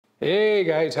Hey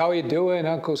guys, how are you doing?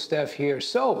 Uncle Steph here.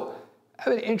 So, I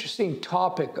have an interesting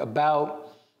topic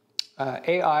about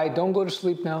AI. Don't go to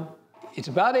sleep now. It's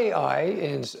about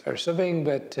AI or something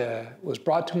that was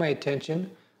brought to my attention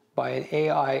by an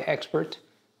AI expert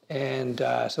and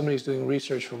somebody's doing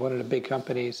research for one of the big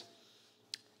companies.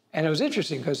 And it was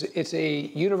interesting because it's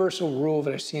a universal rule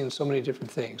that I've seen in so many different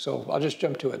things. So I'll just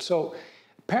jump to it. So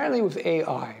apparently with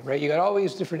AI, right, you got all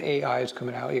these different AIs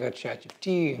coming out. You got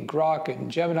ChatGPT and Grok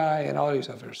and Gemini and all these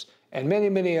others. And many,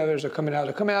 many others are coming out.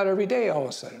 They're coming out every day all of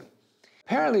a sudden.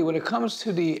 Apparently when it comes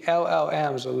to the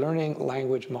LLMs, the learning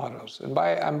language models, and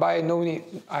I am by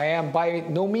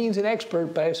no means an expert,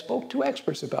 but I spoke to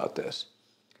experts about this.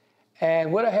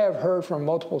 And what I have heard from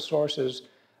multiple sources,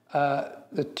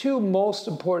 the two most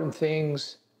important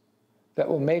things that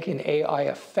will make an AI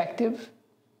effective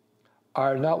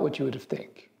are not what you would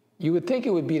think. You would think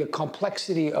it would be the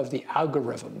complexity of the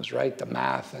algorithms, right? The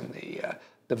math and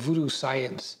the voodoo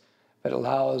science that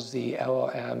allows the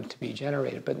LLM to be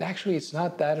generated. But actually, it's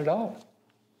not that at all.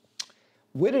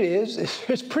 What it is,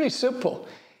 it's pretty simple.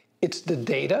 It's the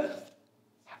data,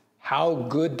 how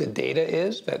good the data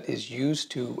is that is used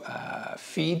to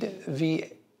feed the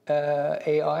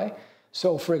AI.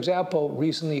 So for example,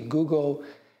 recently Google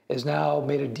has now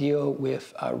made a deal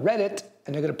with Reddit,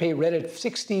 and they're going to pay Reddit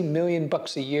 $60 million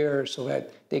a year so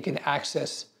that they can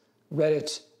access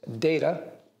Reddit's data.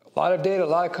 A lot of data, a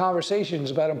lot of conversations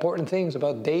about important things,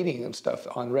 about dating and stuff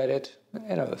on Reddit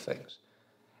and other things.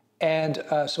 And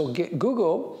so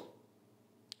Google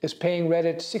is paying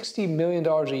Reddit $60 million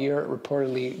a year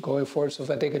reportedly going forward so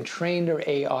that they can train their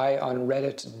AI on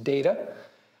Reddit's data.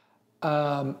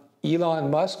 Elon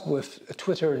Musk with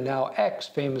Twitter, now X,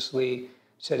 famously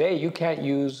said, hey, you can't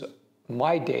use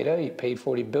my data, he paid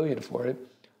 $40 billion for it,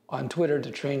 on Twitter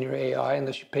to train your AI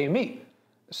unless you pay me.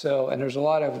 So, and there's a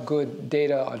lot of good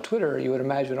data on Twitter. You would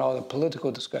imagine all the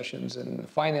political discussions and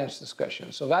finance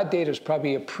discussions. So that data is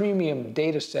probably a premium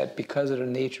data set because of the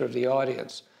nature of the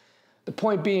audience. The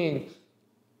point being,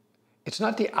 it's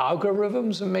not the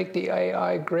algorithms that make the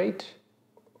AI great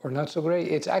or not so great.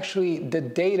 It's actually the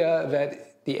data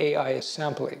that the AI is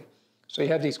sampling. So you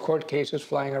have these court cases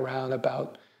flying around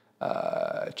about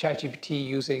ChatGPT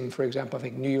using, for example, I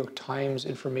think New York Times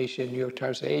information. New York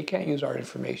Times say, hey, you can't use our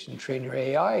information to train your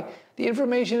AI. The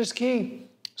information is key.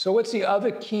 So what's the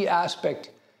other key aspect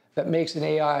that makes an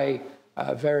AI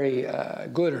very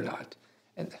good or not?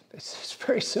 And it's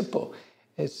very simple.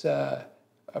 It's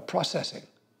processing.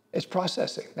 It's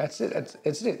processing. That's it.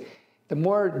 That's it. The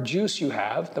more juice you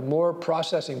have, the more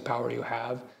processing power you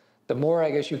have, the more,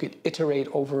 I guess, you could iterate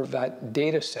over that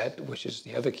data set, which is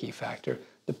the other key factor,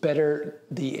 the better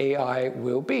the AI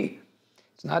will be.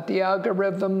 It's not the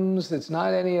algorithms, it's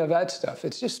not any of that stuff.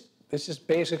 It's just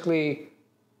basically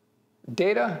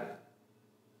data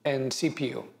and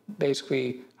CPU.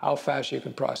 Basically, how fast you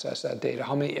can process that data.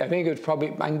 How many, I think it's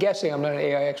probably, I'm guessing, I'm not an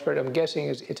AI expert, I'm guessing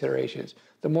it's iterations.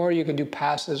 The more you can do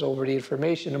passes over the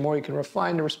information, the more you can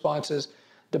refine the responses,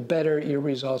 the better your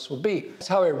results will be. That's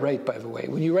how I write, by the way.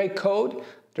 When you write code,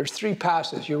 there's 3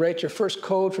 passes. You write your first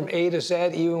code from A to Z,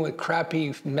 even with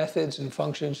crappy methods and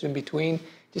functions in between.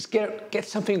 Just get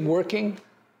something working.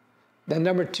 Then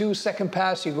number 2, second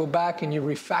pass, you go back and you're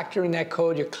refactoring that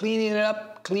code. You're cleaning it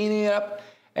up.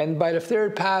 And by the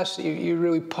 3rd pass, you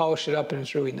really polish it up and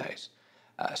it's really nice.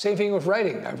 Same thing with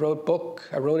writing. I wrote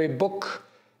a book,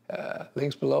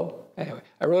 links below. Anyway,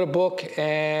 I wrote a book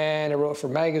and I wrote for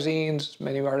magazines,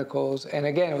 many articles. And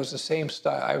again, it was the same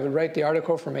style. I would write the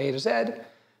article from A to Z,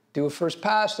 do a first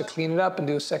pass to clean it up and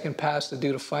do a second pass to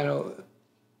do the final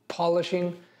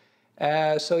polishing.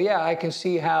 So yeah, I can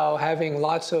see how having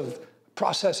lots of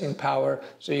processing power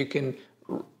so you can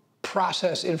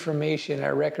process information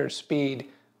at record speed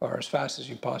or as fast as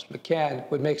you possibly can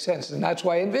would make sense. And that's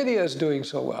why NVIDIA is doing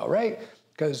so well, right?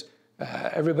 Because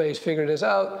everybody's figured this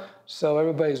out, so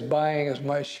everybody's buying as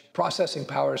much processing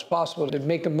power as possible to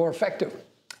make them more effective.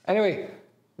 Anyway,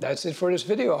 that's it for this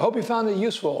video. I hope you found it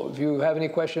useful. If you have any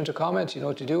questions or comments, you know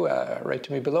what to do. Write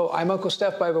to me below. I'm Uncle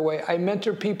Steph, by the way. I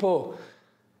mentor people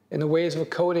in the ways of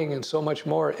coding and so much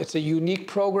more. It's a unique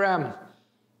program.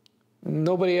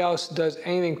 Nobody else does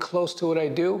anything close to what I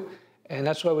do, and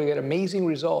that's why we get amazing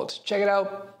results. Check it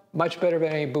out. Much better than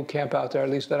any boot camp out there, at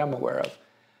least that I'm aware of.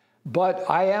 But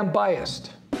I am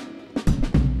biased.